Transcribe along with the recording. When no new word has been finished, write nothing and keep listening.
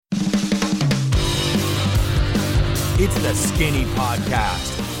It's the Skinny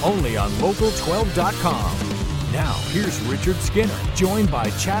Podcast, only on Local12.com. Now, here's Richard Skinner, joined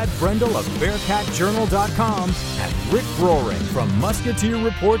by Chad Brendel of BearcatJournal.com and Rick Broering from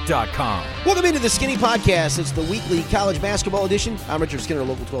MusketeerReport.com. Welcome into the Skinny Podcast. It's the weekly college basketball edition. I'm Richard Skinner,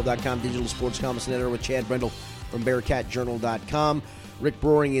 Local12.com, digital sports columnist and editor with Chad Brendel from BearcatJournal.com. Rick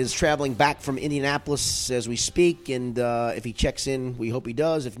Broering is traveling back from Indianapolis as we speak, and if he checks in, we hope he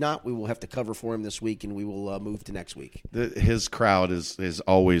does. If not, we will have to cover for him this week, and we will move to next week. His crowd is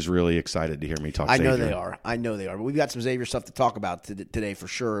always really excited to hear me talk Xavier. I know they are. But we've got some Xavier stuff to talk about today for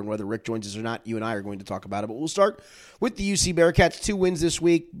sure, and whether Rick joins us or not, you and I are going to talk about it. But we'll start with the UC Bearcats. 2 wins this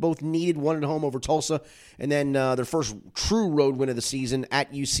week, both needed, one at home over Tulsa, and then their first true road win of the season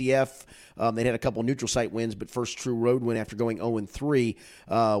at UCF. They'd had a couple neutral site wins, but first true road win after going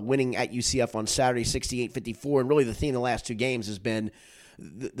 0-3, winning at UCF on Saturday, 68-54. And really the theme of the last 2 games has been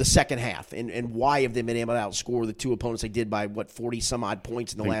the second half and why have they been able to outscore the 2 opponents they did by, 40-some-odd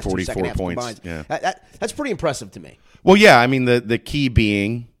points in the last 2 second half combined. Yeah. That's pretty impressive to me. Well, yeah, I mean, the key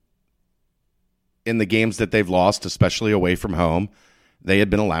being in the games that they've lost, especially away from home, they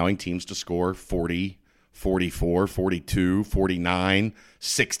had been allowing teams to score 40, 44, 42, 49,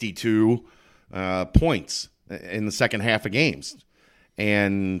 62 points in the second half of games.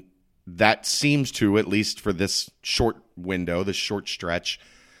 And that seems to, at least for this short window, this short stretch,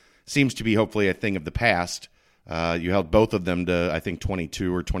 seems to be hopefully a thing of the past. You held both of them to, I think,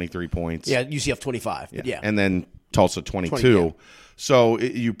 22 or 23 points. Yeah, UCF 25. Yeah. And then Tulsa 22. 20, yeah. So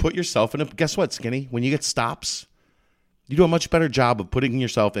you put yourself in a – guess what, Skinny? When you get stops – you do a much better job of putting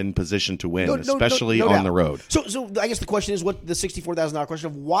yourself in position to win, especially no on doubt. the road. So I guess the question is what the $64,000 question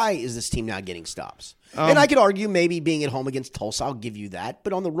of why is this team not getting stops? And I could argue maybe being at home against Tulsa, I'll give you that.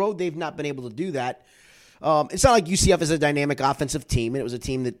 But on the road, they've not been able to do that. It's not like UCF is a dynamic offensive team, and it was a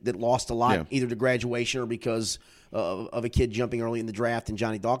team that lost a lot either to graduation or because of a kid jumping early in the draft and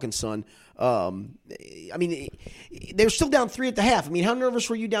Johnny Dawkins' son. I mean, they're still down 3 at the half. I mean, how nervous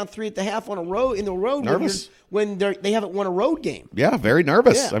were you down 3 at the half on the road? Nervous. When they haven't won a road game. Yeah, very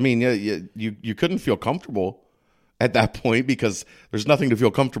nervous. Yeah. I mean, you couldn't feel comfortable at that point because there's nothing to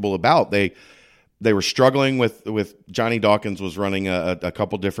feel comfortable about. They were struggling with Johnny Dawkins was running a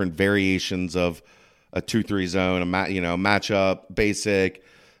couple different variations of a 2-3 zone, matchup, basic,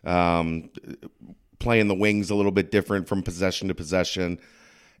 playing the wings a little bit different from possession to possession.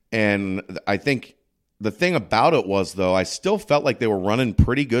 And I think the thing about it was, though, I still felt like they were running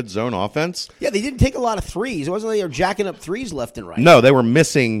pretty good zone offense. Yeah, they didn't take a lot of threes. It wasn't like they were jacking up threes left and right. No, they were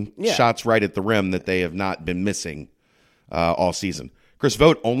missing shots right at the rim that they have not been missing all season. Chris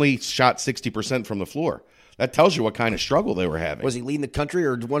Vogt only shot 60% from the floor. That tells you what kind of struggle they were having. Was he leading the country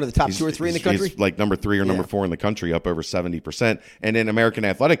or one of the top 2 or 3 in the country? He's like number 3 or number 4 in the country, up over 70%. And in American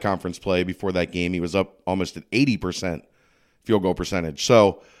Athletic Conference play before that game, he was up almost at 80% field goal percentage.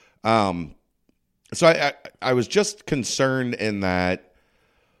 So I was just concerned in that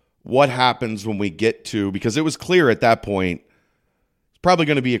what happens when we get to, because it was clear at that point, it's probably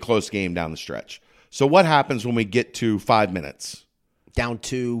going to be a close game down the stretch. So what happens when we get to 5 minutes? Down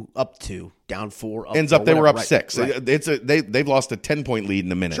 2, up 2, down 4, up Ends 4, up they were up right, 6. Right. They've lost a 10-point lead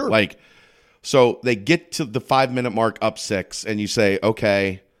in a minute. Sure. So they get to the 5-minute mark up 6, and you say,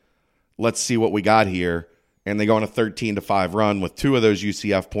 okay, let's see what we got here. And they go on a 13-5 run with 2 of those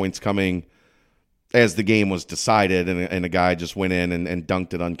UCF points coming as the game was decided, and a guy just went in and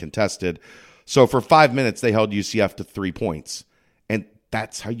dunked it uncontested. So for 5 minutes, they held UCF to 3 points. And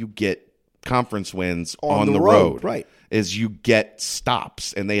that's how you get conference wins on the road. Right. Is you get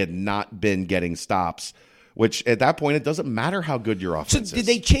stops, and they had not been getting stops, which at that point, it doesn't matter how good your offense is. So did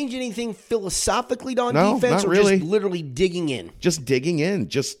they change anything philosophically on No, defense not or really. just literally digging in? Just digging in,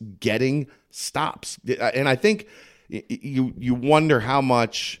 just getting stops. And I think you wonder how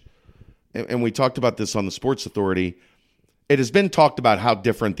much, and we talked about this on the Sports Authority, it has been talked about how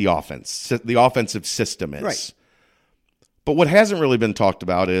different the offensive system is. Right. But what hasn't really been talked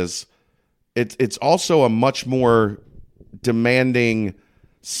about is it's also a much more demanding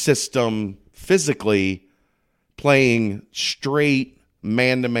system physically, playing straight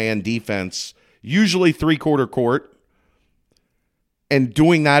man-to-man defense, usually 3-quarter court, and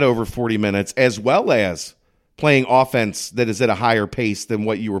doing that over 40 minutes, as well as playing offense that is at a higher pace than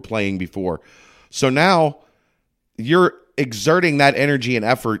what you were playing before. So now you're exerting that energy and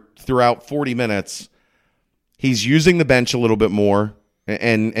effort throughout 40 minutes. He's using the bench a little bit more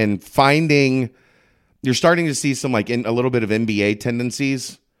and finding – you're starting to see some a little bit of NBA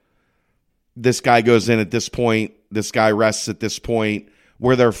tendencies. This guy goes in at this point. This guy rests at this point,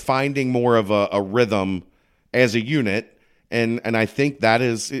 where they're finding more of a rhythm as a unit. And I think that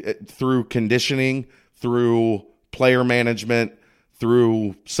is through conditioning, through player management,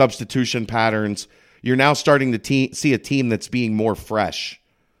 through substitution patterns, you're now starting to see a team that's being more fresh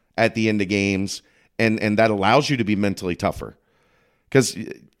at the end of games, and that allows you to be mentally tougher. Because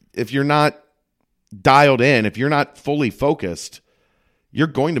if you're not dialed in, if you're not fully focused, you're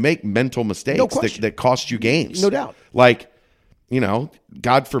going to make mental mistakes that cost you games. No doubt. Like,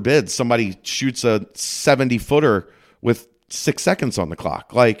 God forbid somebody shoots a 70-footer with 6 seconds on the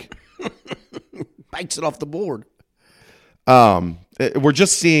clock. Like, bites it off the board. We're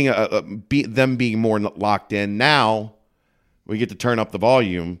just seeing them being more locked in. Now we get to turn up the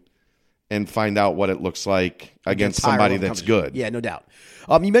volume and find out what it looks like against somebody that's good. Yeah, no doubt.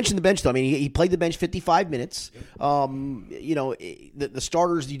 You mentioned the bench, though. I mean, he played the bench 55 minutes. The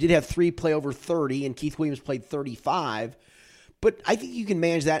starters, you did have 3 play over 30, and Keith Williams played 35. But I think you can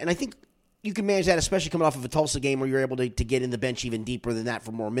manage that, and I think you can manage that, especially coming off of a Tulsa game where you're able to get in the bench even deeper than that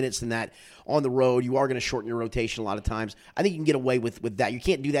for more minutes than that. On the road, you are going to shorten your rotation a lot of times. I think you can get away with that. You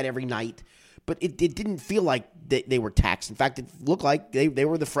can't do that every night, but it didn't feel like they were taxed. In fact, it looked like they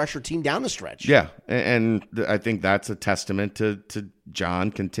were the fresher team down the stretch. Yeah, and I think that's a testament to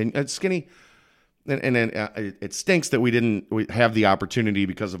John Skinny. And it stinks that we have the opportunity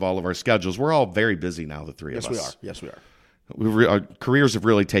because of all of our schedules. We're all very busy now, the three of us. Yes, we are. Our careers have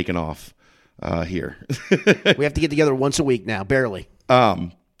really taken off here. We have to get together once a week now, barely.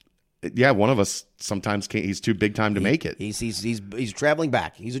 Yeah, one of us sometimes can't. He's too big time to make it. He's traveling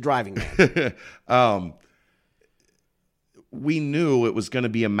back. He's a driving man. We knew it was going to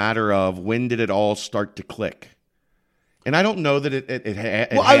be a matter of when did it all start to click. And I don't know that it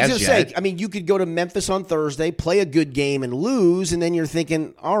well, I was going to say, I mean, you could go to Memphis on Thursday, play a good game, and lose, and then you're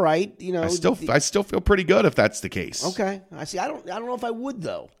thinking, all right, I still feel pretty good if that's the case. Okay, I see. I don't know if I would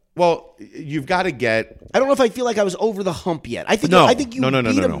though. Well, you've got to get. I don't know if I feel like I was over the hump yet. I think you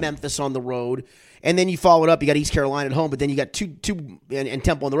beat Memphis on the road, and then you followed up. You got East Carolina at home, but then you got two and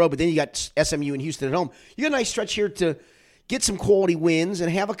Temple on the road, but then you got SMU and Houston at home. You got a nice stretch here to get some quality wins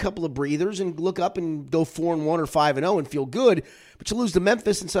and have a couple of breathers and look up and go 4-1 or 5-0 and feel good. But you lose to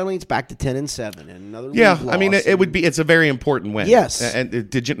Memphis and suddenly it's back to 10-7 and another. Yeah, I mean it would be. It's a very important win. Yes. And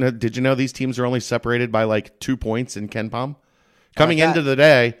did you know these teams are only separated by like 2 points in KenPom? Coming into the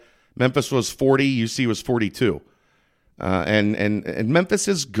day, Memphis was 40, UC was 42, and Memphis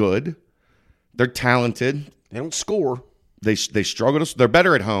is good. They're talented. They don't score. They struggle to. They're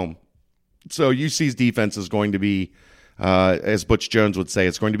better at home. So UC's defense is going to be. As Butch Jones would say,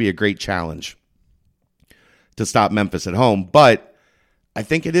 it's going to be a great challenge to stop Memphis at home. But I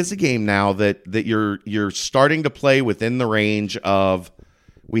think it is a game now that you're starting to play within the range of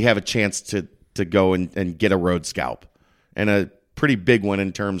we have a chance to go and get a road scalp, and a pretty big one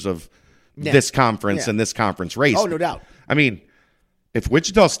in terms of this conference and this conference race. Oh, no doubt. I mean, if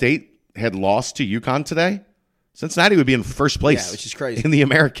Wichita State had lost to UConn today, Cincinnati would be in first place. Yeah, which is crazy. In the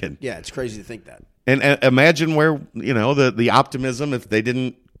American. Yeah, it's crazy to think that. And imagine where, the optimism if they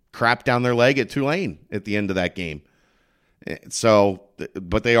didn't crap down their leg at Tulane at the end of that game. So,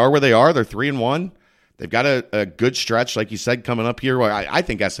 but they are where they are. They're 3-1. They've got a good stretch, like you said, coming up here. Well, I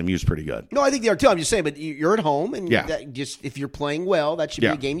think SMU's pretty good. No, I think they are too. I'm just saying, but you're at home, and just if you're playing well, that should be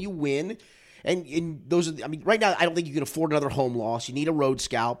a game you win. And those are, right now, I don't think you can afford another home loss. You need a road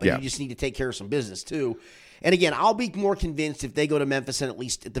scalp, and you just need to take care of some business too. And again, I'll be more convinced if they go to Memphis and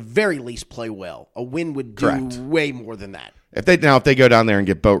at the very least play well. A win would do way more than that. If they go down there and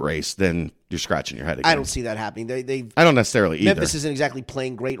get boat raced, then you're scratching your head again. I don't see that happening. I don't necessarily either. Memphis isn't exactly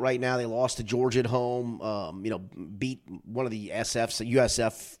playing great right now. They lost to Georgia at home. Beat one of the SFs,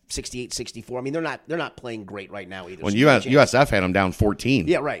 USF 68-64. I mean, they're not playing great right now either. When USF had them down 14,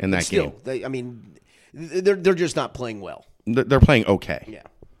 in that game. They're just not playing well. They're playing okay. Yeah.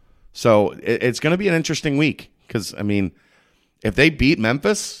 So it's going to be an interesting week because, if they beat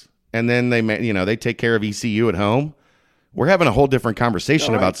Memphis and then they take care of ECU at home, we're having a whole different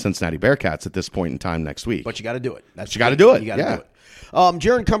conversation about Cincinnati Bearcats at this point in time next week. But you got to do it. You got to do it. You got to do it.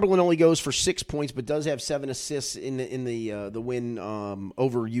 Jaron Cumberland only goes for 6 points, but does have 7 assists in the win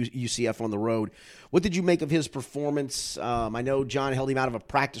over UCF on the road. What did you make of his performance? I know John held him out of a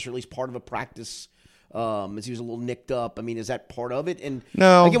practice, or at least part of a practice. As he was a little nicked up. Is that part of it? And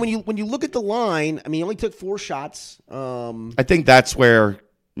no. Again, when you look at the line, he only took 4 shots. I think that's where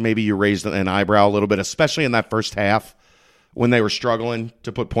maybe you raised an eyebrow a little bit, especially in that first half when they were struggling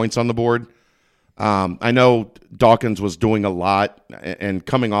to put points on the board. I know Dawkins was doing a lot and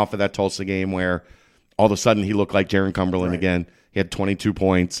coming off of that Tulsa game where all of a sudden he looked like Jaron Cumberland again. He had 22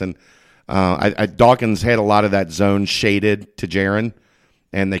 points, and Dawkins had a lot of that zone shaded to Jaron.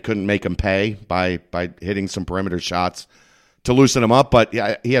 And they couldn't make him pay by hitting some perimeter shots to loosen him up. But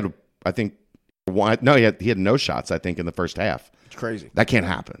yeah, he had, I think, one. No, he had no shots, I think, in the first half. It's crazy. That can't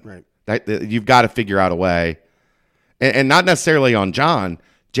happen. Right. You've got to figure out a way. And not necessarily on John.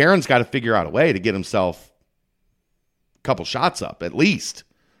 Jaron's got to figure out a way to get himself a couple shots up, at least.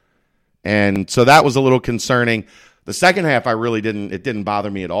 And so that was a little concerning. The second half, it didn't bother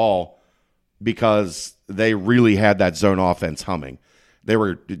me at all because they really had that zone offense humming.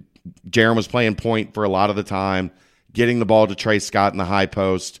 Jaron was playing point for a lot of the time, getting the ball to Trey Scott in the high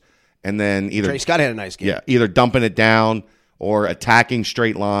post, and then Trey Scott had a nice game. Yeah, either dumping it down or attacking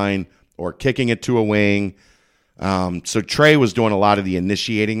straight line or kicking it to a wing. So Trey was doing a lot of the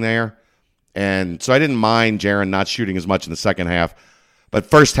initiating there. And so I didn't mind Jaron not shooting as much in the second half. But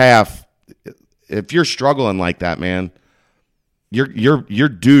first half, if you're struggling like that, man, your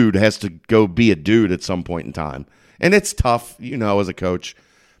dude has to go be a dude at some point in time. And it's tough, as a coach.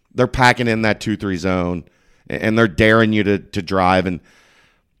 They're packing in that 2-3 zone, and they're daring you to drive. And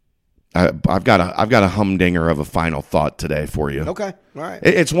I've got a humdinger of a final thought today for you. Okay, all right.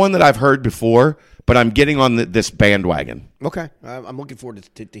 It's one that I've heard before, but I'm getting on this bandwagon. Okay, I'm looking forward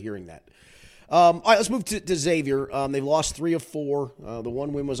to hearing that. All right, let's move to Xavier. They've lost 3 of 4. The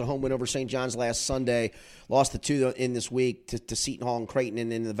one win was a home win over St. John's last Sunday. Lost the 2 in this week to Seton Hall and Creighton,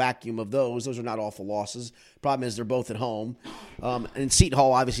 and in the vacuum of those are not awful losses. Problem is they're both at home. And Seton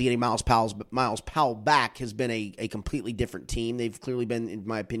Hall, obviously getting Miles Powell back has been a completely different team. They've clearly been, in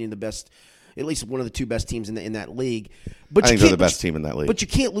my opinion, the best, at least one of the 2 best teams in that league. But I think they're the best team in that league. But you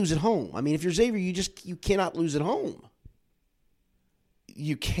can't lose at home. I mean, if you're Xavier, you cannot lose at home.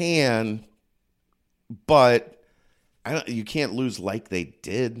 You can. But you can't lose like they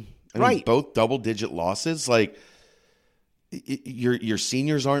did. I mean, both double-digit losses. Like, your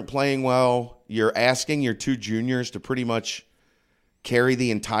seniors aren't playing well. You're asking your 2 juniors to pretty much carry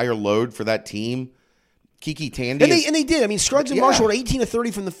the entire load for that team. Kiki Tandy and they did. I mean, Scruggs and Marshall were 18 of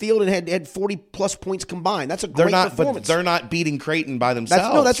 30 from the field and had 40-plus points combined. That's a great performance. But they're not beating Creighton by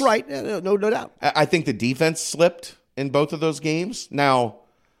themselves. That's right. No doubt. I think the defense slipped in both of those games. Now,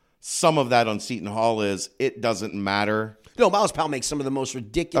 some of that on Seton Hall is it doesn't matter. No, Miles Powell makes some of the most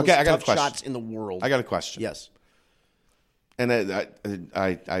ridiculous tough shots in the world. I got a question. Yes. And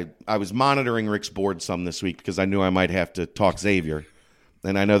I was monitoring Rick's board some this week because I knew I might have to talk Xavier.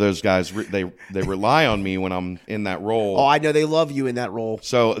 And I know those guys, they rely on me when I'm in that role. Oh, I know they love you in that role.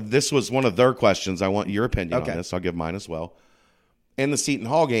 So this was one of their questions. I want your opinion on this. I'll give mine as well. In the Seton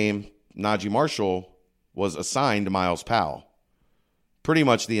Hall game, Najee Marshall was assigned to Miles Powell pretty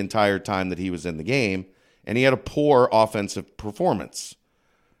much the entire time that he was in the game, and he had a poor offensive performance.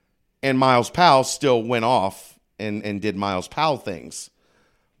 And Miles Powell still went off and did Miles Powell things.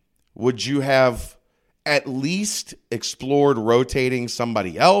 Would you have at least explored rotating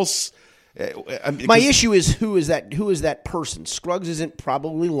somebody else? My issue is who is that person? Scruggs isn't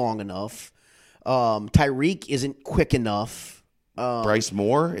probably long enough. Tyreek isn't quick enough. Bryce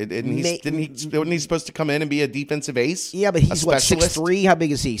Moore, wasn't he supposed to come in and be a defensive ace? Yeah, but he's what, 6'3"? How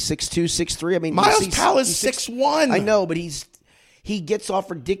big is he? 6'2", 6'3"? I mean, Miles Powell is 6'1". I know, but he gets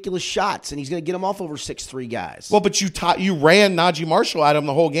off ridiculous shots, and he's going to get them off over 6'3" guys. Well, but you ran Najee Marshall at him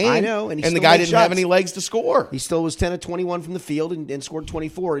the whole game. I know, and the guy didn't have any legs to score. He still was 10 of 21 from the field and scored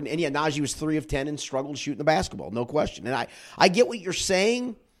 24. And yeah, Najee was 3 of 10 and struggled shooting the basketball, no question. And I get what you're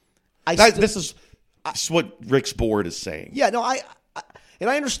saying. This is what Rick's board is saying. Yeah, no, I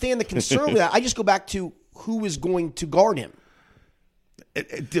understand the concern with that. I just go back to who is going to guard him.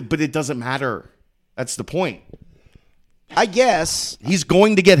 But it doesn't matter. That's the point. I guess he's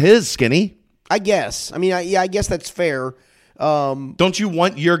going to get his, Skinny. I guess. I mean, I guess that's fair. Don't you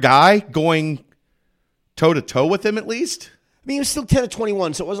want your guy going toe-to-toe with him at least? I mean, he was still 10 of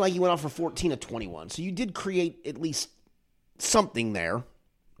 21, so it wasn't like he went off for 14 of 21. So you did create at least something there.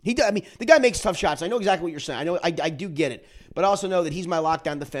 I mean, the guy makes tough shots. I know exactly what you're saying. I know I do get it. But I also know that he's my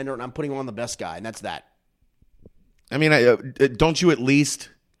lockdown defender, and I'm putting him on the best guy, and that's that. I mean, don't you at least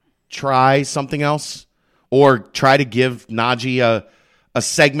try something else? Or try to give Najee a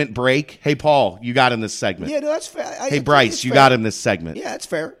segment break? Hey, Paul, you got him this segment. Yeah, no, that's fair. Hey, Bryce, you got him this segment. Yeah, that's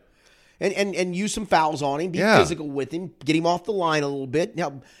fair. And use some fouls on him. Be physical with him. Get him off the line a little bit.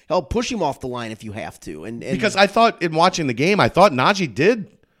 Help push him off the line if you have to. And because I thought in watching the game, I thought Najee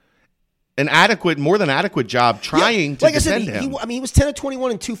did an more than adequate job trying to defend him. He was 10 of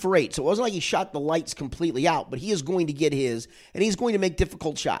 21 and 2 for 8, so it wasn't like he shot the lights completely out, but he is going to get his, and he's going to make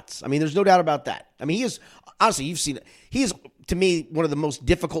difficult shots. I mean, there's no doubt about that. I mean, he is, honestly, you've seen it. He is, to me, one of the most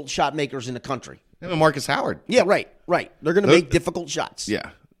difficult shot makers in the country. Him and Marcus Howard. Yeah, right. They're going to make difficult shots.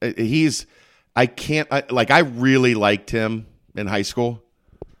 Yeah. I really liked him in high school,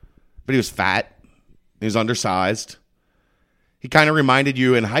 but he was fat. He was undersized. He kind of reminded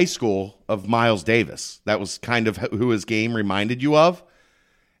you in high school of Miles Davis. That was kind of who his game reminded you of.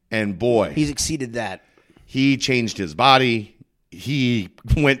 And boy, he's exceeded that. He changed his body. He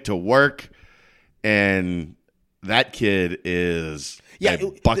went to work, and that kid is a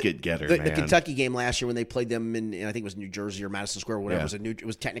bucket getter, man. The Kentucky game last year when they played them in I think it was New Jersey or Madison Square or whatever, it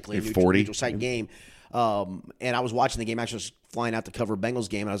was technically a neutral site game. And I was watching the game. Actually, I was flying out to cover a Bengals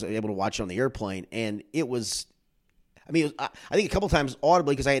game, and I was able to watch it on the airplane. And it was, I think a couple times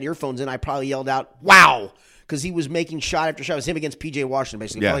audibly because I had earphones in, I probably yelled out, "Wow!" because he was making shot after shot. It was him against P.J. Washington,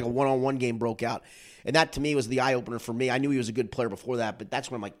 basically. It felt like a one-on-one game broke out. And that, to me, was the eye-opener for me. I knew he was a good player before that, but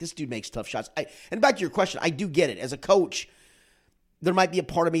that's when I'm like, this dude makes tough shots. And back to your question, I do get it. As a coach, there might be a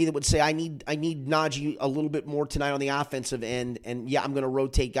part of me that would say I need Najee a little bit more tonight on the offensive end, and yeah, I'm going to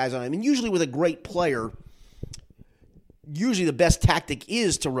rotate guys on him. And usually with a great player, usually the best tactic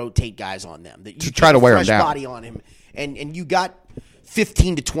is to rotate guys on them. That you to try to wear him down. Body on him, and you got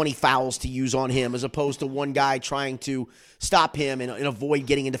 15 to 20 fouls to use on him as opposed to one guy trying to stop him and avoid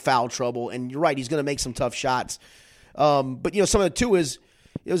getting into foul trouble. And you're right, he's going to make some tough shots. But, some of the two is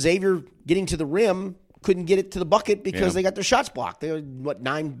Xavier getting to the rim, couldn't get it to the bucket because they got their shots blocked. They were,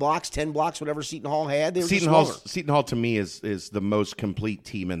 9 blocks, 10 blocks, whatever Seton Hall had. They were Seton Hall, to me, is the most complete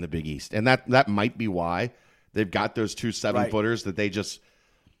team in the Big East. And that might be why they've got those 2 7-footers that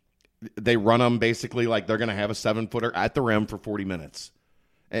they run them basically like they're going to have a 7-footer at the rim for 40 minutes.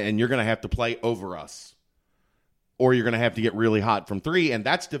 And you're going to have to play over us. Or you're going to have to get really hot from 3. And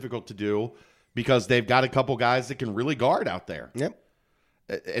that's difficult to do because they've got a couple guys that can really guard out there. Yep.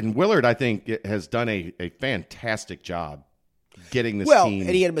 And Willard, I think, has done a fantastic job getting this team. And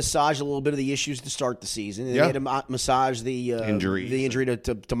he had to massage a little bit of the issues to start the season. And he had to massage the injury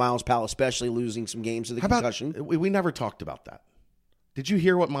to Miles Powell, especially losing some games to the concussion. We never talked about that. Did you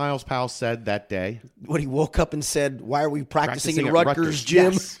hear what Miles Powell said that day? When he woke up and said, "Why are we practicing in Rutgers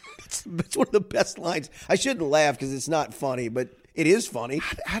gym?" Yes. That's one of the best lines. I shouldn't laugh because it's not funny, but it is funny.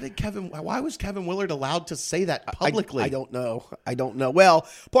 Why was Kevin Willard allowed to say that publicly? I don't know. Well,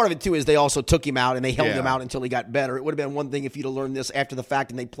 part of it, too, is they also took him out and they held him out until he got better. It would have been one thing if he'd have learned this after the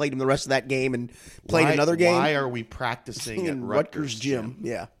fact and they played him the rest of that game and played another game. Why are we practicing in Rutgers gym?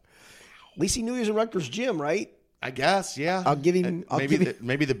 Yeah. At least he knew he was in Rutgers gym, right? I guess, yeah. I'll give him.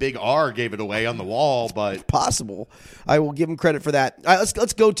 Maybe the big R gave it away on the wall, but possible. I will give him credit for that. All right,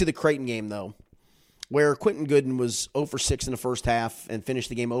 let's go to the Creighton game though, where Quentin Gooden was 0 for 6 in the first half and finished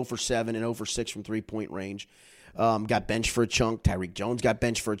the game 0 for 7 and 0 for 6 from 3-point range. Got benched for a chunk. Tyreek Jones got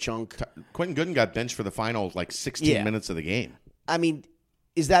benched for a chunk. Quentin Gooden got benched for the final 16 minutes of the game. I mean,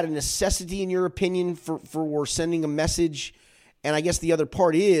 is that a necessity in your opinion for sending a message? And I guess the other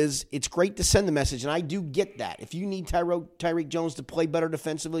part is it's great to send the message, and I do get that. If you need Tyreek Jones to play better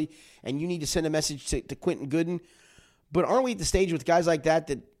defensively and you need to send a message to Quentin Gooden, but aren't we at the stage with guys like that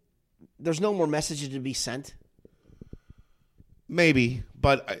there's no more messages to be sent? Maybe,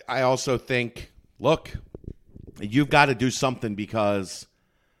 but I also think, look, you've got to do something because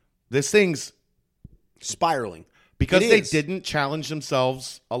this thing's spiraling. Because they didn't challenge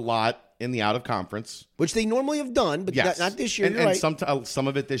themselves a lot in the out-of-conference. Which they normally have done, but not this year. And some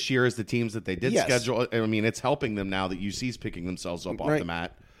of it this year is the teams that they did schedule. I mean, it's helping them now that UC's picking themselves up off the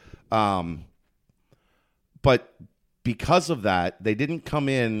mat. But because of that, they didn't come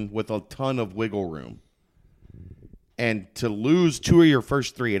in with a ton of wiggle room. And to lose 2 of your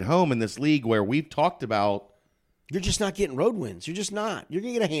first 3 at home in this league where we've talked about, you're just not getting road wins. You're just not. You're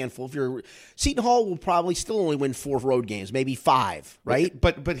going to get a handful. Seton Hall will probably still only win 4 road games, maybe 5, right?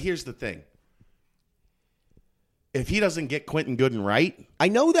 But here's the thing. If he doesn't get Quentin Gooden right, I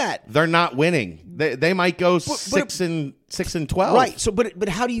know that they're not winning. They might go 6 and 12. Right. So, but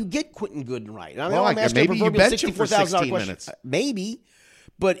how do you get Quentin Gooden right? I mean, I'm asking maybe you bench him for 16 minutes. Maybe,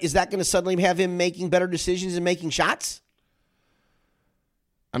 but is that going to suddenly have him making better decisions and making shots?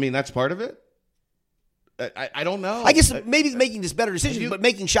 I mean, that's part of it. I don't know. I guess maybe making this better decision, but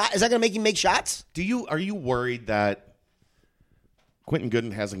making shots, is that going to make him make shots? Are you worried that Quentin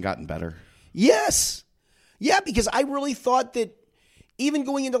Gooden hasn't gotten better? Yes. Yeah, because I really thought that even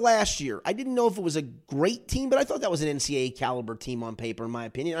going into last year, I didn't know if it was a great team, but I thought that was an NCAA caliber team on paper, in my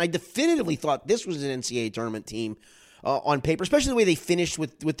opinion. And I definitively thought this was an NCAA tournament team on paper, especially the way they finished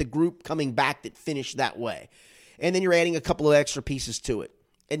with the group coming back that finished that way. And then you're adding a couple of extra pieces to it.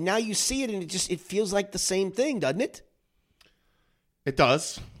 And now you see it, and it feels like the same thing, doesn't it? It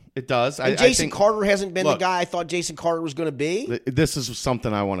does. It does. And Jason Carter hasn't been the guy I thought Jason Carter was going to be. This is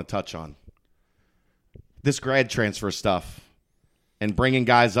something I want to touch on. This grad transfer stuff and bringing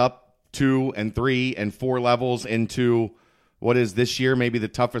guys up 2 and 3 and 4 levels into what is this year maybe the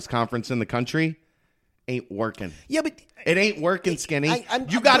toughest conference in the country ain't working. Yeah, but It ain't working, Skinny.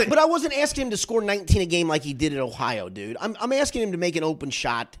 You got it. But I wasn't asking him to score 19 a game like he did at Ohio, dude. I'm asking him to make an open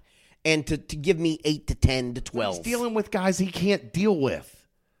shot and to give me 8 to 10 to 12. He's dealing with guys he can't deal with.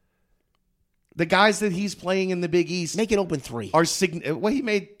 The guys that he's playing in the Big East Make an open 3. are well, he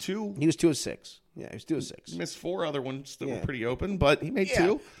made 2. He was 2 of 6. Yeah, he was 2 of 6. He missed 4 other ones that were pretty open, but he made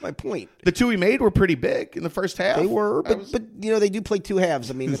 2. My point. The 2 he made were pretty big in the first half. They were, but they do play 2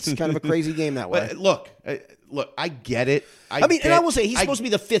 halves. I mean, it's kind of a crazy game that way. Look, I get it. And I will say he's supposed to be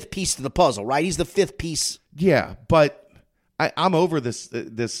the 5th piece to the puzzle, right? He's the 5th piece. Yeah, but I'm over this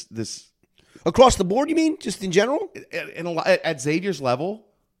Across the board, you mean? Just in general? At Xavier's level,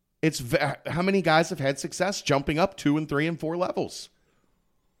 it's how many guys have had success jumping up 2 and 3 and 4 levels?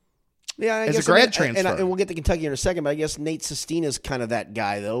 Yeah, I as guess a grad transfer. And we'll get to Kentucky in a second, but I guess Nate Sestina's kind of that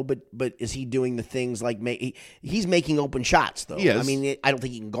guy, though. But is he doing the things like he's making open shots, though? Yes. I mean, I don't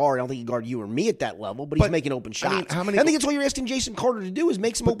think he can guard. I don't think he can guard you or me at that level, but he's making open shots. I mean, I think it's what you're asking Jason Carter to do is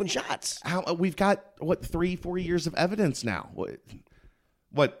make some open shots. We've got 3-4 years of evidence now.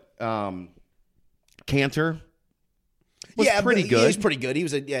 Cantor was pretty good. He was pretty good. He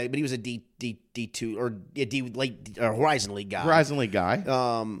was a D2 or Horizon League guy. Horizon League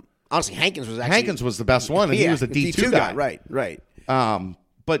guy. Honestly, Hankins was the best one, and he was a D2 guy. Right.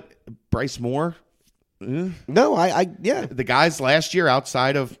 But Bryce Moore. No, The guys last year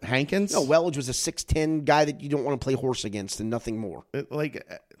outside of Hankins. No, Welledge was a 6'10" guy that you don't want to play horse against and nothing more.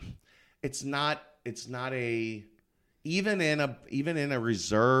 It's not a even in a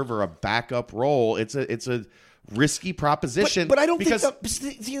reserve or a backup role. It's a risky proposition. But I don't because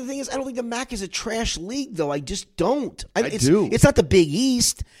think the thing is I don't think the MAC is a trash league though. I just don't. I do. It's not the Big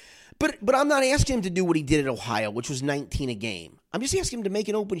East. But I'm not asking him to do what he did at Ohio, which was 19 a game. I'm just asking him to make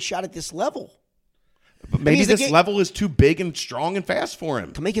an open shot at this level. But maybe this level is too big and strong and fast for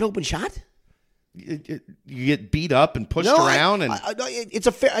him. To make an open shot? You get beat up and pushed around. It's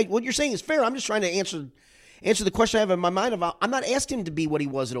a fair. What you're saying is fair. I'm just trying to answer the question I have in my mind about. I'm not asking him to be what he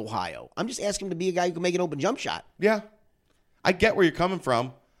was at Ohio. I'm just asking him to be a guy who can make an open jump shot. Yeah, I get where you're coming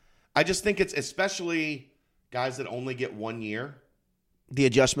from. I just think it's especially guys that only get 1 year. The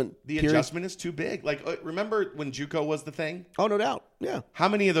adjustment is too big. Remember when JUCO was the thing? Oh, no doubt. Yeah. How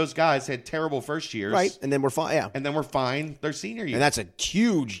many of those guys had terrible first years? Right, and then we're fine. Yeah, and then we're fine their senior year. And that's a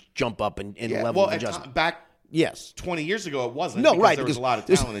huge jump up in level of adjustment. Back 20 years ago, it wasn't. No, right. There was a lot of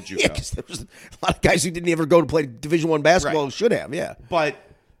talent at JUCO. Yeah, because there was a lot of guys who didn't ever go to play Division I basketball who should have. Yeah, but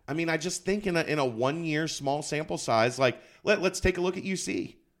I mean, I just think in a 1 year small sample size, let's take a look at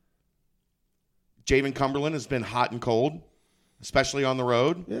UC. Javen Cumberland has been hot and cold, especially on the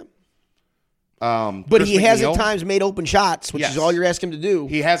road. Yeah. But Chris he has at times made open shots, which is all you're asking him to do.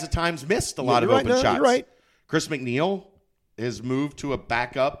 He has at times missed a lot of open shots. You're right. Chris McNeil has moved to a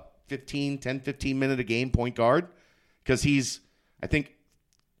backup 15 minute a game point guard because he's, I think,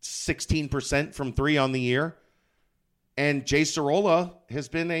 16% from 3 on the year. And Jay Sorolla has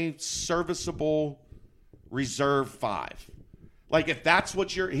been a serviceable reserve 5. If that's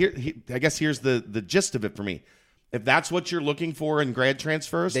what you're here, I guess here's the gist of it for me. If that's what you're looking for in grad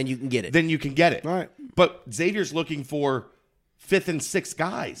transfers, then you can get it. All right. But Xavier's looking for 5th and 6th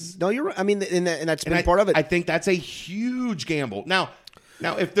guys. No, you're right. I mean, and that's been part of it. I think that's a huge gamble. Now,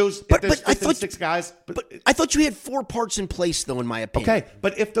 if those 5th and 6th guys, but I thought you had 4 parts in place, though, in my opinion. Okay,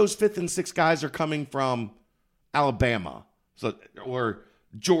 but if those 5th and 6th guys are coming from Alabama, or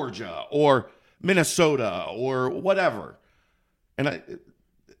Georgia, or Minnesota, or whatever,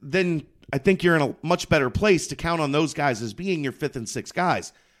 then I think you're in a much better place to count on those guys as being your 5th and 6th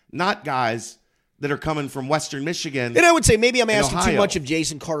guys, not guys that are coming from Western Michigan. And I would say maybe I'm asking Ohio. too much of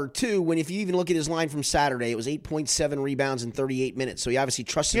Jason Carter, too, when if you even look at his line from Saturday, it was 8.7 rebounds in 38 minutes. So he obviously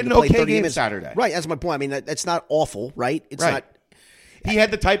trusted him to play 30 minutes. Saturday. Right, that's my point. I mean, that's not awful, right? It's right. not. He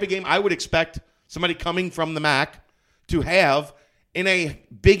had the type of game I would expect somebody coming from the MAC to have in a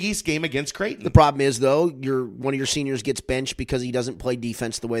Big East game against Creighton. The problem is, though, one of your seniors gets benched because he doesn't play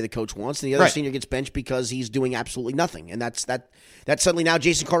defense the way the coach wants, and the other senior gets benched because he's doing absolutely nothing. And that's suddenly now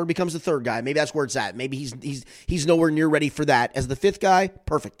Jason Carter becomes the 3rd guy. Maybe that's where it's at. Maybe he's nowhere near ready for that. As the 5th guy,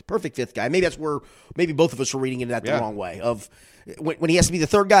 perfect 5th guy. Maybe that's where both of us are reading into that the wrong way. Of when he has to be the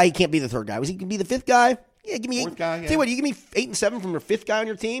 3rd guy, he can't be the 3rd guy. Was he can be the 5th guy? Yeah, give me 4th guy. Yeah. Tell you what, you give me 8 and 7 from your 5th guy on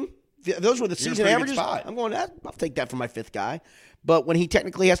your team. If those were the season averages. I'm going. I'll take that from my 5th guy. But when he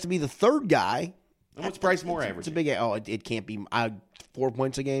technically has to be the 3rd guy, and what's Bryce Moore average? It's a big. It can't be 4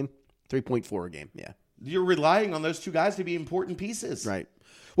 points a game, 3.4 a game. Yeah, you're relying on those 2 guys to be important pieces, right?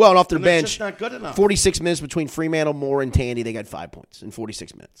 Well, and off their And they're bench, just not good enough. 46 minutes between Fremantle, Moore, and Tandy, they got 5 points in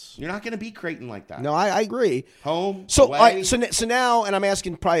 46 minutes. You're not going to beat Creighton like that. No, I agree. Home, So, away. so now, and I'm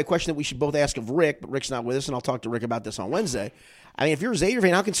asking probably a question that we should both ask of Rick, but Rick's not with us, and I'll talk to Rick about this on Wednesday. I mean, if you're a Xavier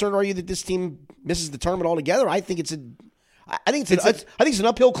fan, how concerned are you that this team misses the tournament altogether? I think it's an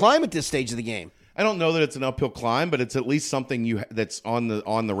uphill climb at this stage of the game. I don't know that it's an uphill climb, but it's at least something that's on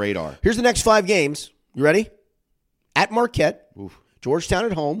the radar. Here's the next 5 games. You ready? At Marquette, Oof. Georgetown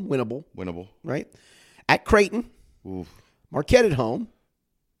at home, winnable, right? At Creighton, Oof. Marquette at home,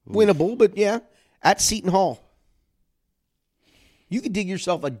 winnable, but yeah. At Seton Hall. You could dig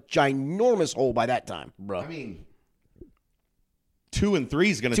yourself a ginormous hole by that time, bro. I mean, 2 and 3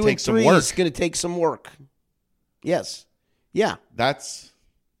 is going to 2 take and some 3 work. is going to take some work. Yes. Yeah. That's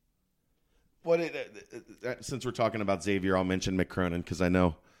what since we're talking about Xavier, I'll mention Mick Cronin because I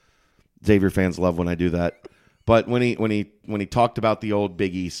know Xavier fans love when I do that. But when he talked about the old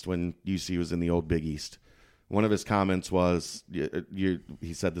Big East, when UC was in the old Big East, one of his comments was,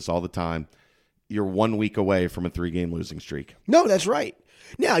 he said this all the time, you're 1 week away from a 3-game losing streak. No, that's right.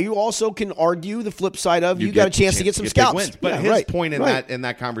 Now, you also can argue the flip side of you got a chance to get some scalps. Wins. But his point in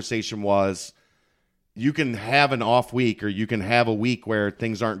that conversation was you can have an off week or you can have a week where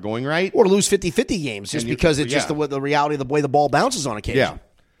things aren't going right. Or lose 50-50 games just because it's just the reality of the way the ball bounces on occasion. Yeah.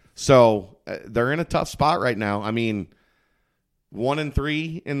 So they're in a tough spot right now. I mean, 1 and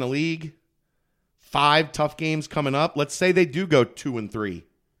 3 in the league, 5 tough games coming up. Let's say they do go 2 and 3.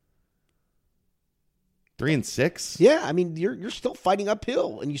 3 and 6? Yeah, I mean, you're still fighting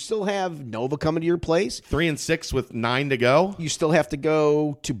uphill, and you still have Nova coming to your place. 3 and 6 with 9 to go. You still have to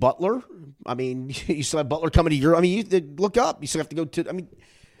go to Butler. I mean, you still have Butler coming to your. I mean, you look up. You still have to go to. I mean,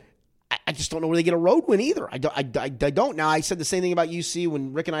 I just don't know where they get a road win either. I don't. Now, I said the same thing about UC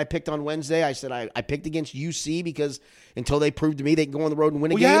when Rick and I picked on Wednesday. I said I picked against UC because until they proved to me they can go on the road and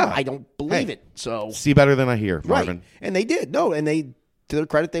win a game, yeah. I don't believe it. So see better than I hear, Marvin. Right, and they did. No, and they. To their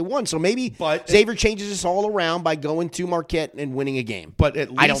credit, they won. So maybe Xavier changes this all around by going to Marquette and winning a game. But at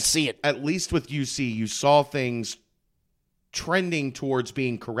least, I don't see it. At least with UC, you saw things trending towards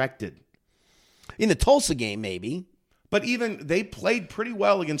being corrected. In the Tulsa game, maybe. But even they played pretty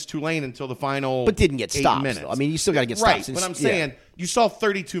well against Tulane until the final But didn't get 8 stops. minutes. I mean, you still got to get right, stops. But I'm saying you saw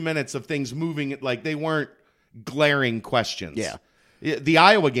 32 minutes of things moving. Like they weren't glaring questions. Yeah. The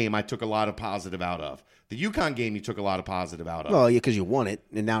Iowa game I took a lot of positive out of. The UConn game you took a lot of positive out of. Well, yeah, because you won it.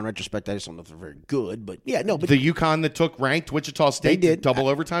 And now in retrospect, I just don't know if they're very good. But yeah, no. But the UConn that took ranked Wichita State they did. double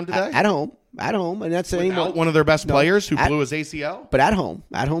overtime today? At home. And that's Without one of their best players who blew his ACL? But at home.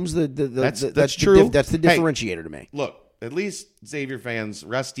 At home's that's true. That's the differentiator to me. Look, at least Xavier fans,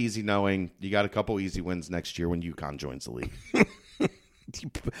 rest easy knowing you got a couple easy wins next year when UConn joins the league.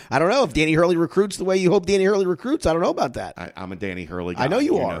 I don't know if Danny Hurley recruits the way you hope Danny Hurley recruits. I don't know about that. I'm a Danny Hurley guy. I know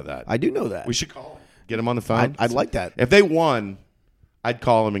you are. Know that. I do know that. We should call him. Get him on the phone. I'd like that. If they won, I'd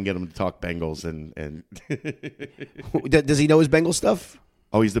call him and get him to talk Bengals. And Does he know his Bengals stuff?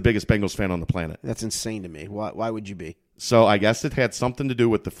 Oh, he's the biggest Bengals fan on the planet. That's insane to me. Why would you be? So I guess it had something to do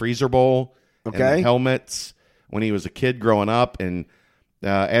with the Freezer Bowl and the helmets when he was a kid growing up. And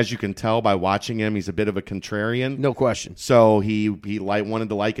as you can tell by watching him, he's a bit of a contrarian. No question. So he wanted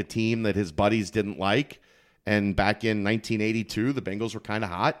to like a team that his buddies didn't like. And back in 1982, the Bengals were kind of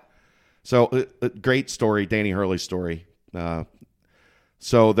hot. So a great story, Danny Hurley's story.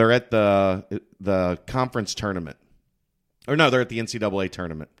 So they're at the conference tournament. Or no, they're at the NCAA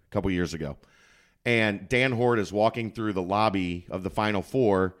tournament a couple years ago. And Dan Hort is walking through the lobby of the Final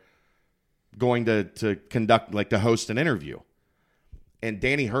Four going to conduct, like to host an interview. And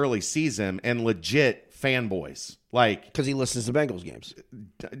Danny Hurley sees him and legit fanboys. Like, because he listens to Bengals games.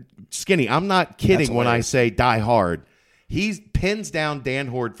 Skinny, I'm not kidding when I say die hard. He pins down Dan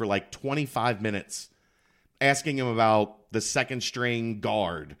Hort for like 25 minutes, asking him about the second string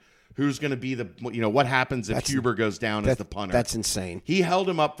guard, who's going to be what happens if Huber goes down as the punter. That's insane. He held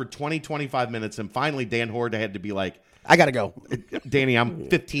him up for 25 minutes, and finally Dan Hort had to be like, I got to go. Danny, I'm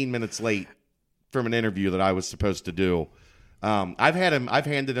 15 minutes late from an interview that I was supposed to do. I've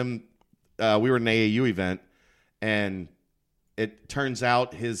handed him, we were at an AAU event, and it turns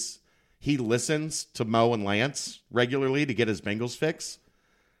out he listens to Mo and Lance regularly to get his Bengals fix.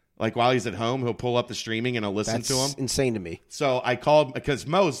 Like while he's at home, he'll pull up the streaming and I'll listen to him. That's insane to me. So I called because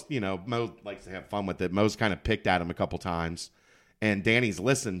Mo likes to have fun with it. Mo's kind of picked at him a couple times, and Danny's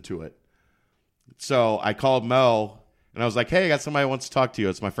listened to it. So I called Mo and I was like, "Hey, I got somebody who wants to talk to you.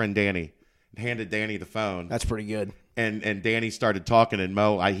 It's my friend Danny." And handed Danny the phone. That's pretty good. And Danny started talking, and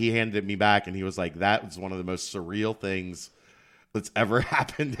Mo, he handed it me back, and he was like, "That was one of the most surreal things that's ever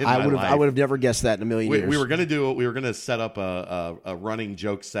happened in I my life. I would have never guessed that in a million years. We were gonna set up a running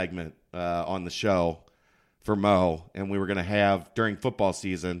joke segment on the show for Mo, and we were gonna have during football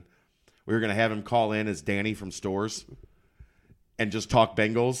season, we were gonna have him call in as Danny from Stores and just talk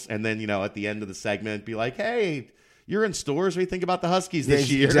Bengals, and then at the end of the segment be like, "Hey, you're in Stores. What do you think about the Huskies this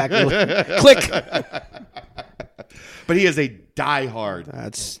year?" Exactly. Click. But he is a diehard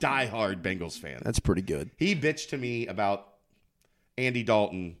Bengals fan. That's pretty good. He bitched to me about Andy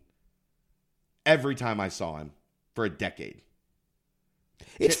Dalton every time I saw him for a decade.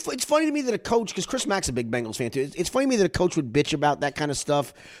 It's funny to me that a coach, because Chris Mack's a big Bengals fan too. It's funny to me that a coach would bitch about that kind of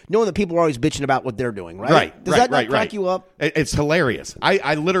stuff, knowing that people are always bitching about what they're doing. Right? Does that not crack you up? It's hilarious.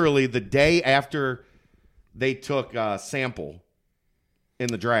 I literally the day after they took Sample in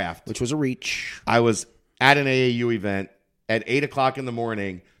the draft, Which was a reach. I was at an AAU event at 8:00 in the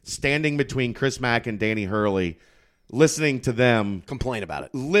morning, standing between Chris Mack and Danny Hurley, listening to them Complain about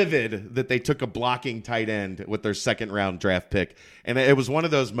it. livid that they took a blocking tight end with their second-round draft pick. And it was one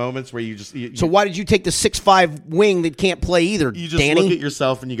of those moments where you just... So why did you take the 6'5" wing that can't play either, You just Danny? look at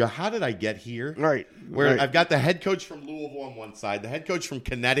yourself and you go, how did I get here? Right. Where Right. I've got the head coach from Louisville on one side, the head coach from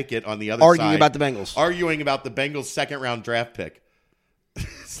Connecticut on the other Arguing side. about the Bengals. Arguing about the Bengals' second-round draft pick.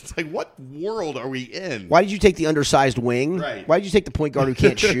 It's like, what world are we in? Why did you take the undersized wing? Right. Why did you take the point guard who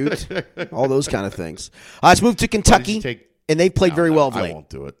can't shoot? All those kind of things. Let's move to Kentucky. And they've played very well of late. I won't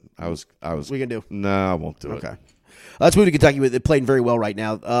do it. I was. What are you going to do? No, I won't do it. Okay. Let's move to Kentucky. They're playing very well right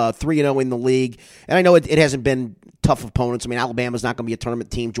now. 3-0 in the league. And I know it hasn't been tough opponents. I mean, Alabama's not going to be a tournament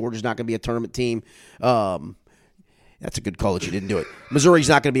team. Georgia's not going to be a tournament team. That's a good call that you didn't do it. Missouri's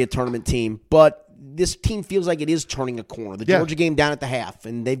not going to be a tournament team. But this team feels like it is turning a corner. The Georgia game down at the half,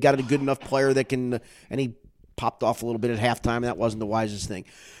 and they've got a good enough player that can and he popped off a little bit at halftime, and that wasn't the wisest thing.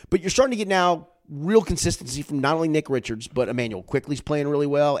 But you're starting to get now real consistency from not only Nick Richards, but Emmanuel Quickly's playing really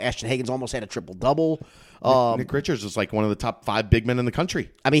well. Ashton Hagen's almost had a triple-double. Nick Richards is like one of the top 5 big men in the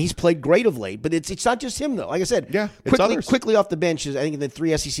country. I mean, he's played great of late, but it's not just him, though. Like I said, it's others. Quickly off the bench, I think in the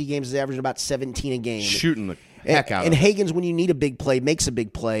 3 SEC games is averaging about 17 a game. Shooting the heck out and of it. Hagen's, when you need a big play, makes a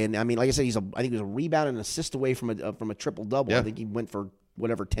big play. And I mean, like I said, I think he was a rebound and assist away from a triple-double. Yeah. I think he went for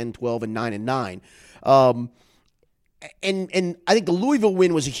 10, 12, and 9 and 9. And I think the Louisville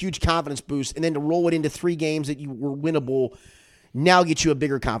win was a huge confidence boost, and then to roll it into 3 games that you were winnable now gets you a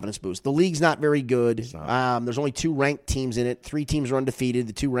bigger confidence boost. The league's not very good. There's only 2 ranked teams in it. 3 teams are undefeated,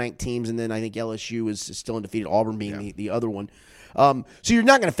 the 2 ranked teams, and then I think LSU is still undefeated, Auburn being the other one. So you're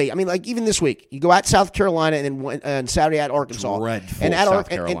not going to face. I mean, like even this week, you go at South Carolina and Saturday at Arkansas. Dreadful and South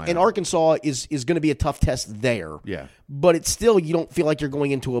Carolina. And Arkansas is going to be a tough test there. Yeah. But it's still, you don't feel like you're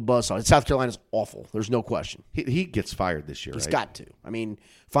going into a buzzsaw. South Carolina's awful. There's no question. He gets fired this year, He's right? got to. I mean,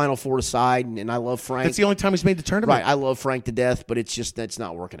 Final Four aside, and I love Frank. That's the only time he's made the tournament. Right, I love Frank to death, but that's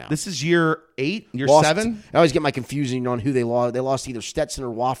not working out. This is year 8, year Lost- 7? I always get my confusion on who they lost. They lost either Stetson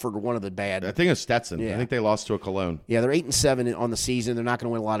or Wofford or one of the bad. I think it's Stetson. Yeah. I think they lost to a Cologne. Yeah, they're 8-7 on the season. They're not going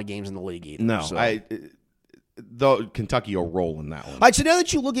to win a lot of games in the league either. No, So. though Kentucky will roll in that one. All right, so now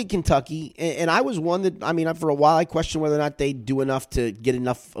that you look at Kentucky, and I was one that, I mean, for a while I questioned whether or not they'd do enough to get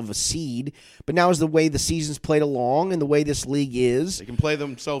enough of a seed, but now is the way the season's played along and the way this league is. They can play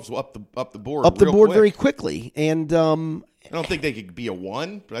themselves up the board. Up the real board quick. very quickly. And I don't think they could be a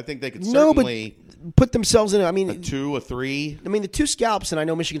 1, but I think they could no, but certainly put themselves in, I mean, a 2, a 3. I mean, the 2 scalps, and I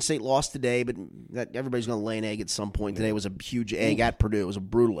know Michigan State lost today, but everybody's going to lay an egg at some point. Today was a huge egg at Purdue. It was a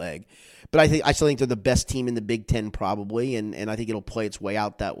brutal egg. But I still think they're the best team in the Big Ten probably, and I think it'll play its way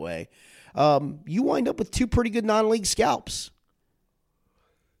out that way. You wind up with 2 pretty good non-league scalps.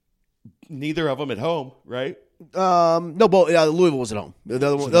 Neither of them at home, right? No, but Louisville was at home. The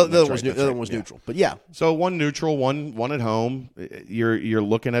other one was neutral. But yeah. So 1 neutral, one at home. You're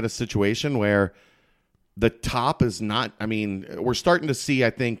looking at a situation where the top is not. I mean, we're starting to see. I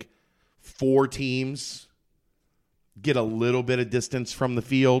think 4 teams get a little bit of distance from the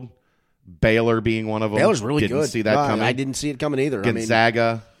field. Baylor being one of them. Baylor's really didn't good. see that coming. I didn't see it coming either.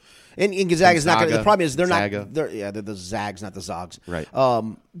 Gonzaga. And Gonzaga's not going to. The problem is they're Gonzaga. not. They're the Zags, not the Zogs. Right.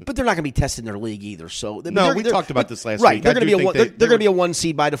 But they're not going to be tested in their league either. So No, we talked about this last right, week. They're I going do to be think they're going to were- be a 1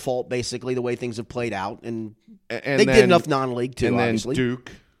 seed by default, basically the way things have played out, and and they then, did enough non-league too. And then obviously,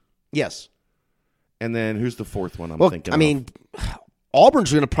 Duke. Yes. And then who's the 4th one? I'm Well, thinking. I mean,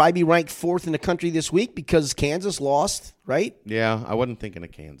 Auburn's going to probably be ranked 4th in the country this week because Kansas lost, right? yeah, I wasn't thinking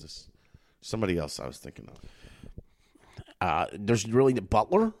of Kansas. Somebody else I was thinking of. There's really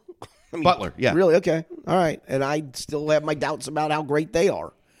Butler. I mean, Butler, yeah. Really? Okay. All right. And I still have my doubts about how great they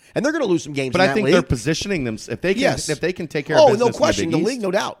are. And they're going to lose some games But in I that think league. they're positioning them if they can Yes. if they can take care of Oh, business no question. in The the Big league, East,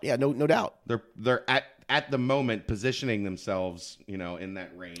 no doubt. Yeah, no doubt. they're at the moment positioning themselves, in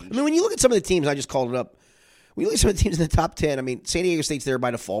that range. I mean, when you look at some of the teams, I just called it up. When you look at some of the teams in the top 10, I mean, San Diego State's there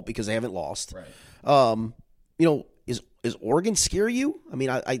by default because they haven't lost. Right. Is Oregon scare you? I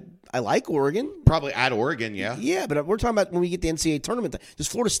mean, I like Oregon. Probably at Oregon, yeah. Yeah, but we're talking about when we get the NCAA tournament. Does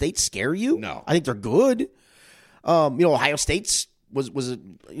Florida State scare you? No. I think they're good. Ohio State's was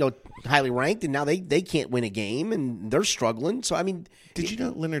highly ranked, and now they can't win a game, and they're struggling. So, I mean. Did you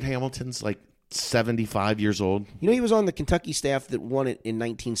know Leonard Hamilton's like 75 years old? He was on the Kentucky staff that won it in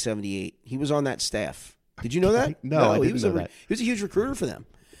 1978. He was on that staff. Did you know that? No, I didn't know that. He was a huge recruiter for them.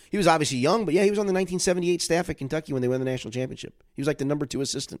 He was obviously young, but yeah, he was on the 1978 staff at Kentucky when they won the national championship. He was like the number 2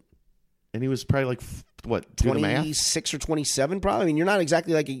 assistant. And he was probably like, do the math? 26 or 27 probably. I mean, you're not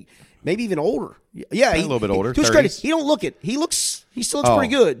exactly like maybe even older. Yeah, a little bit older. To his credit, he still looks pretty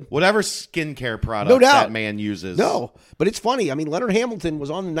good. Whatever skincare product No doubt. that man uses. No, but it's funny. I mean, Leonard Hamilton was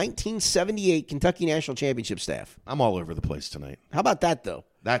on the 1978 Kentucky national championship staff. I'm all over the place tonight. How about that, though?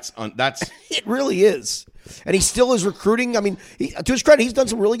 That's It really is. And he still is recruiting. I mean, to his credit, he's done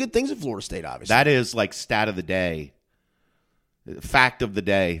some really good things at Florida State, obviously. That is like stat of the day. Fact of the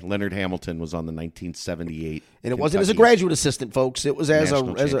day, Leonard Hamilton was on the 1978. And it wasn't as a graduate assistant, folks. It was as a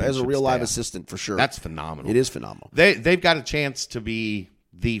real live staff. assistant for sure. That's phenomenal. It is phenomenal. They've got a chance to be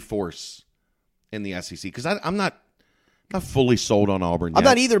the force in the SEC because I'm not fully sold on Auburn yet. I'm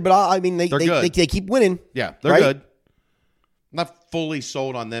not either, but I mean they keep winning. Yeah, they're right? good. I'm not fully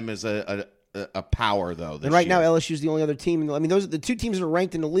sold on them as a power though. And right now LSU's the only other team. I mean, those are the 2 teams that are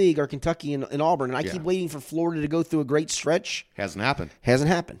ranked in the league are Kentucky and Auburn. And I keep waiting for Florida to go through a great stretch. Hasn't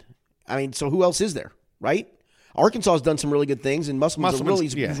happened. I mean, so who else is there, right? Arkansas has done some really good things, and Musselman's a really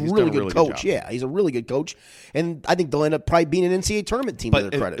good coach. Yeah, he's a really good coach, and I think they'll end up probably being an NCAA tournament team to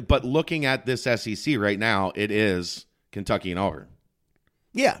their credit. But looking at this SEC right now, it is Kentucky and Auburn.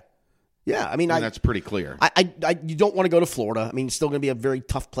 Yeah. I mean, that's pretty clear. You don't want to go to Florida. I mean, it's still going to be a very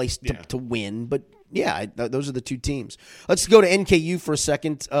tough place to win, but yeah, those are the 2 teams. Let's go to NKU for a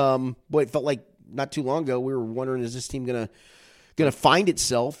second. It felt like not too long ago we were wondering, is this team going to find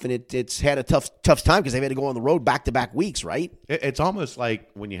itself? And it's had a tough time because they've had to go on the road back-to-back weeks, right? It's almost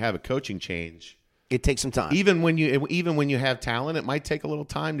like when you have a coaching change, it takes some time. Even when you have talent, it might take a little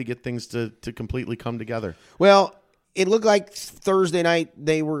time to get things to completely come together. Well, it looked like Thursday night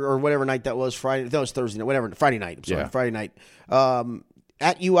or whatever night that was, Friday. That was Thursday night, Friday night. I'm sorry, Friday night.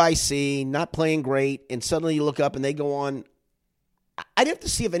 At UIC, not playing great, and suddenly you look up and they go on. I'd have to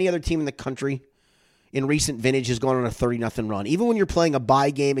see if any other team in the country in recent vintage has gone on a 30-0 run. Even when you're playing a bye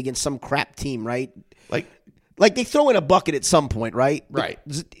game against some crap team, right? Like they throw in a bucket at some point, right? Right.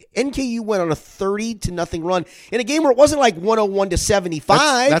 NKU went on a 30-0 run in a game where it wasn't like 101-75.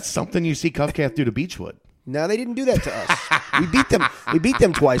 That's something you see Covcath do to Beechwood. No, they didn't do that to us. We beat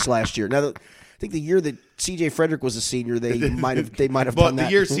them twice last year. Now, I think the year that C.J. Frederick was a senior, they might have done that. The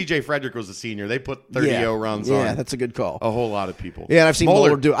year C.J. Frederick was a senior, they put 30-0 runs on. Yeah, that's a good call. A whole lot of people. Yeah, and I've seen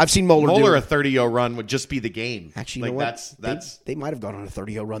Moeller do. I've seen Moeller do. A 30-0 run would just be the game. Actually, you know what? They might have gone on a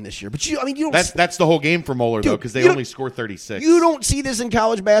 30-0 run this year, but you don't. That's the whole game for Moeller though, because they only score 36. You don't see this in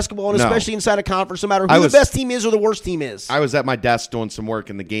college basketball, and especially inside a conference, no matter who the best team is or the worst team is. I was at my desk doing some work,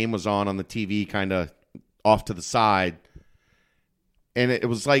 and the game was on the TV, kind of off to the side, and it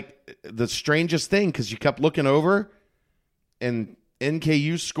was like the strangest thing because you kept looking over and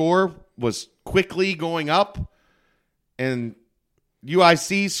NKU's score was quickly going up and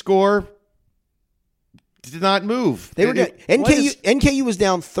UIC's score did not move. NKU was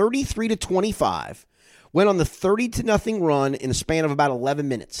down 33-25, went on the 30-0 run in the span of about 11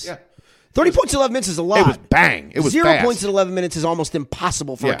 minutes. Yeah. 30 points in 11 minutes is a lot. It was bang. It was 0 fast. points in 11 minutes is almost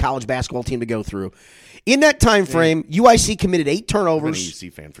impossible for a college basketball team to go through. In that time frame, UIC committed 8 turnovers. I've been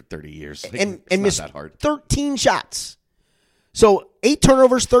a UC fan for 30 years. And missed 13 shots. So 8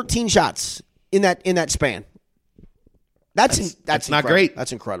 turnovers, 13 shots in that span. That's not great.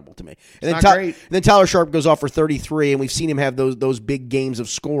 That's incredible to me. And then Tyler Sharp goes off for 33, and we've seen him have those big games of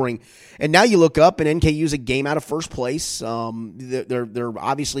scoring. And now you look up, and NKU's a game out of first place. They're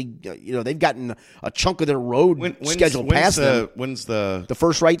obviously they've gotten a chunk of their road scheduled past them. When's the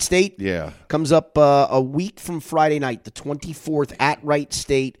first Wright State? Yeah, comes up a week from Friday night, the 24th at Wright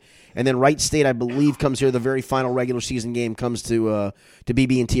State. And then Wright State, I believe, comes here. The very final regular season game comes to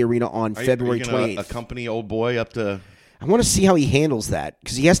BB&T Arena on February 28th. Accompany old boy up to. I want to see how he handles that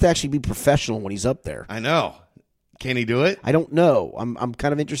because he has to actually be professional when he's up there. I know. Can he do it? I don't know. I'm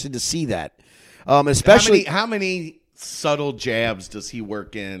kind of interested to see that. Especially how many subtle jabs does he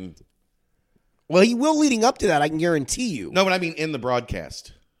work in? Well, he will leading up to that. I can guarantee you. No, but I mean in the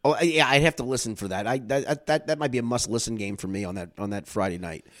broadcast. Oh yeah, I'd have to listen for that. That might be a must-listen game for me on that Friday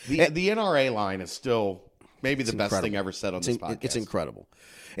night. The NRA line is still maybe the best thing ever said on this podcast. It's incredible.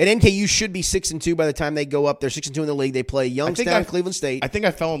 And NKU should be 6-2 by the time they go up. They're 6-2 in the league. They play Youngstown, Cleveland State. I think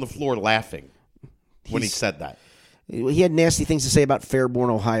I fell on the floor laughing when he said that. He had nasty things to say about Fairborn,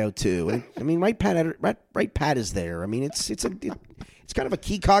 Ohio, too. And, I mean, right Pat is there. I mean, it's kind of a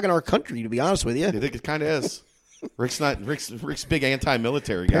key cog in our country, to be honest with you. I think it kind of is. Rick's big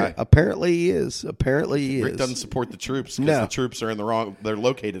anti-military guy. Apparently he is. Rick doesn't support the troops because the troops are they're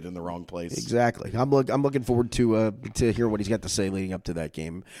located in the wrong place. Exactly. I'm looking forward to hear what he's got to say leading up to that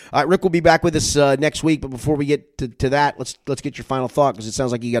game. All right, Rick will be back with us next week, but before we get to that, let's get your final thought because it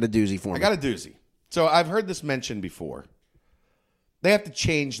sounds like you got a doozy for me. I got a doozy. So I've heard this mentioned before. They have to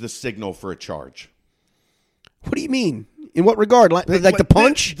change the signal for a charge. What do you mean? In what regard? Like the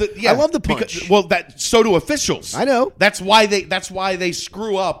punch? Yeah, I love the punch. So do officials. I know. That's why they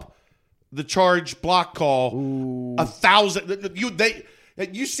screw up the charge block call. Ooh. 1,000.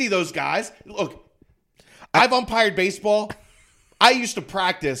 You see those guys. Look, I've umpired baseball. I used to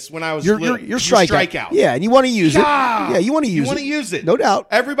practice when I was little. Your strikeout. Yeah, and you want to use it. Yeah, you want to use it. No doubt.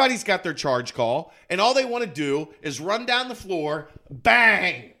 Everybody's got their charge call, and all they want to do is run down the floor,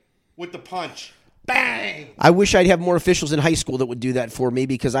 bang, with the punch. Bang! I wish I'd have more officials in high school that would do that for me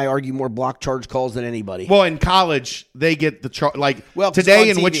because I argue more block charge calls than anybody. Well, in college, they get the charge.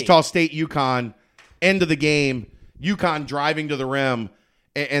 Today in Wichita State, UConn, end of the game, UConn driving to the rim,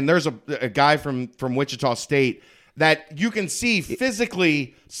 and there's a guy from Wichita State that you can see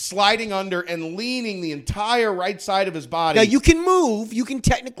physically sliding under and leaning the entire right side of his body. Now, you can move. You can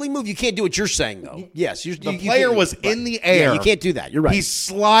technically move. You can't do what you're saying, though. Yes. The player was in the air. Yeah, you can't do that. You're right. He's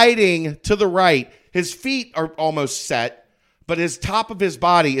sliding to the right. His feet are almost set, but his top of his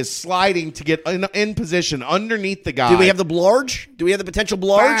body is sliding to get in position underneath the guy. Do we have the blarge? Do we have the potential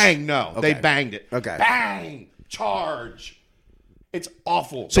blarge? Bang, no. Okay. They banged it. Okay. Bang, charge. It's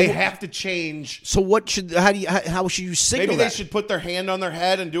awful. So they have to change. So how should you signal Maybe that? they should put their hand on their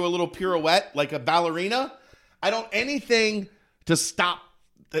head and do a little pirouette like a ballerina. Anything to stop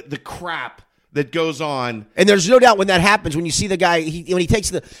the crap that goes on. And there's no doubt when that happens, when you see the guy, when he takes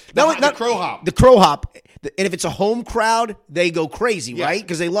the crow hop. The crow hop. And if it's a home crowd, they go crazy, right?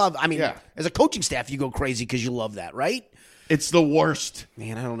 Because they love, as a coaching staff, you go crazy because you love that, right? It's the worst.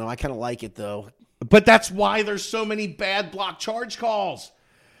 Man, I don't know. I kind of like it, though. But that's why there's so many bad block charge calls.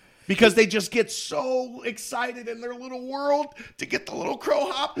 Because they just get so excited in their little world to get the little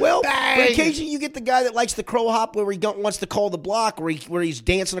crow hop. Well, bang! But occasionally you get the guy that likes the crow hop where he wants to call the block, where he's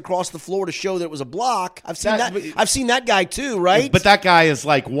dancing across the floor to show that it was a block. I've seen that guy too, right? But that guy is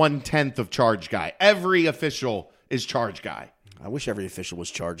like 1/10 of charge guy. Every official is charge guy. I wish every official was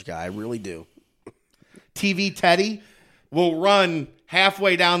charge guy. I really do. TV Teddy will run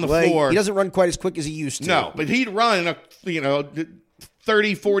halfway down the floor. He doesn't run quite as quick as he used to. No, but he'd run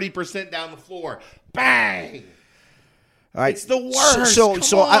 30-40% down the floor. Bang! All right. It's the worst.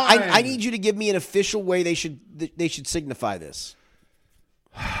 So I need you to give me an official way they should signify this.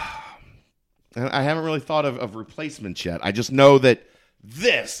 I haven't really thought of replacements yet. I just know that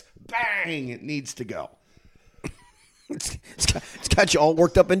this bang needs to go. It's got you all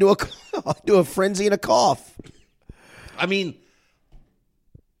worked up into a frenzy and a cough. I mean,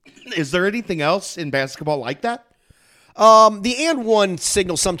 is there anything else in basketball like that? The and one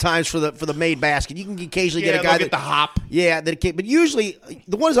signal sometimes for the made basket. You can occasionally get a guy get the hop. Yeah, but usually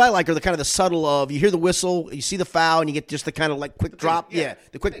the ones I like are the kind of the subtle of you hear the whistle, you see the foul, and you get just the kind of like quick drop. Yeah,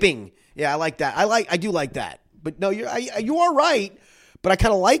 the quick bing. Yeah, I like that. I do like that. But no, you are right. But I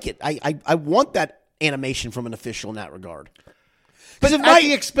kind of like it. I want that animation from an official in that regard. But at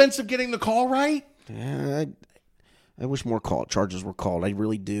the expense of getting the call right. Yeah, I wish more charges were called. I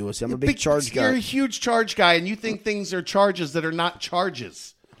really do. I'm a big charge guy. You're a huge charge guy, and you think things are charges that are not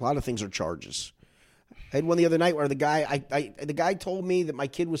charges. A lot of things are charges. I had one the other night where the guy told me that my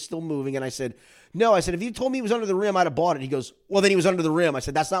kid was still moving, and I said, no. I said, if you told me he was under the rim, I'd have bought it. He goes, well, then he was under the rim. I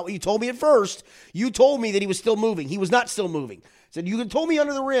said, that's not what you told me at first. You told me that he was still moving. He was not still moving. I said, you told me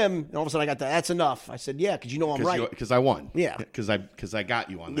under the rim, and all of a sudden I got that. That's enough. I said, yeah, because I'm right. Because I won. Yeah. Because I got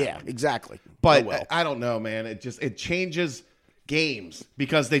you on that. Yeah, exactly. But I don't know, man. It changes games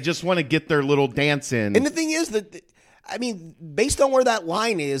because they just want to get their little dance in. And the thing is that, based on where that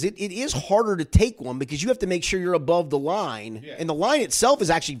line is, it is harder to take one because you have to make sure you're above the line. Yeah. And the line itself is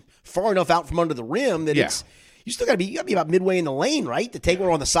actually far enough out from under the rim that you still got to be about midway in the lane, right? To take one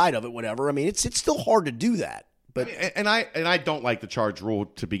on the side of it, whatever. It's still hard to do that. But and I don't like the charge rule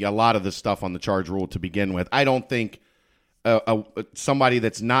to be a lot of the stuff on the charge rule to begin with. I don't think somebody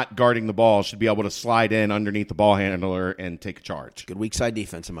that's not guarding the ball should be able to slide in underneath the ball handler and take a charge. Good weak side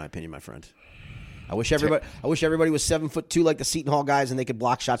defense, in my opinion, my friend. I wish everybody was 7'2" like the Seton Hall guys and they could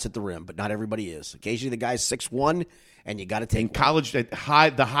block shots at the rim, but not everybody is. Occasionally the guy's 6'1", and you got to take college at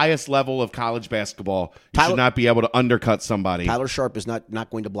the highest level of college basketball. You should not be able to undercut somebody. Tyler Sharp is not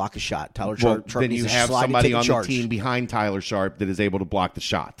going to block a shot. Tyler Sharp then you have somebody on the team behind Tyler Sharp that is able to block the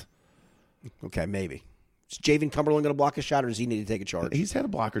shot. Okay, maybe. Is Javen Cumberland going to block a shot, or does he need to take a charge? He's had a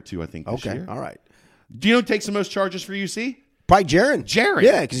block or two, I think, this year. All right. Do you know who takes the most charges for UC? Probably Jaren. Jaren.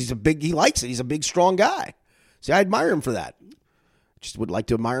 Yeah, because he likes it. He's a big, strong guy. See, I admire him for that. Just would like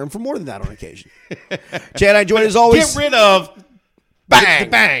to admire him for more than that on occasion. Chad, I enjoyed it as always. Get rid of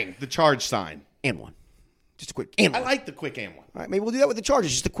the charge sign. And one. Just a quick and one. I like the quick and one. All right, maybe we'll do that with the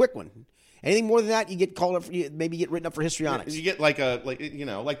charges, just a quick one. Anything more than that, you get called up. Maybe get written up for histrionics. You get like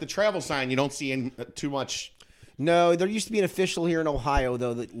the travel sign. You don't see in too much. No, there used to be an official here in Ohio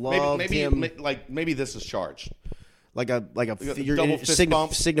though that loved him. Maybe this is charged. Like a double fist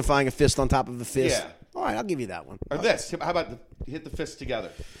bump, signifying a fist on top of a fist. Yeah. All right, I'll give you that one. Or this. How about hit the fists together?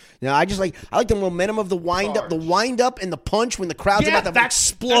 No, I like the momentum of the wind up and the punch when the crowd's about to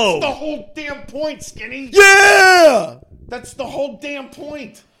explode. That's the whole damn point, Skinny. Yeah, that's the whole damn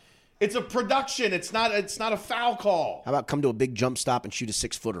point. It's a production. It's not a foul call. How about come to a big jump stop and shoot a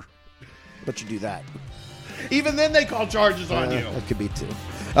 6-footer? But you do that. Even then, they call charges on you. That could be too.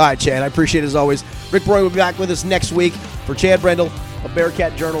 All right, Chad, I appreciate it as always. Rick Roy will be back with us next week. For Chad Brendel of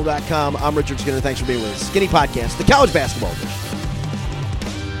BearcatJournal.com, I'm Richard Skinner. Thanks for being with us. Skinny Podcast, the college basketball edition.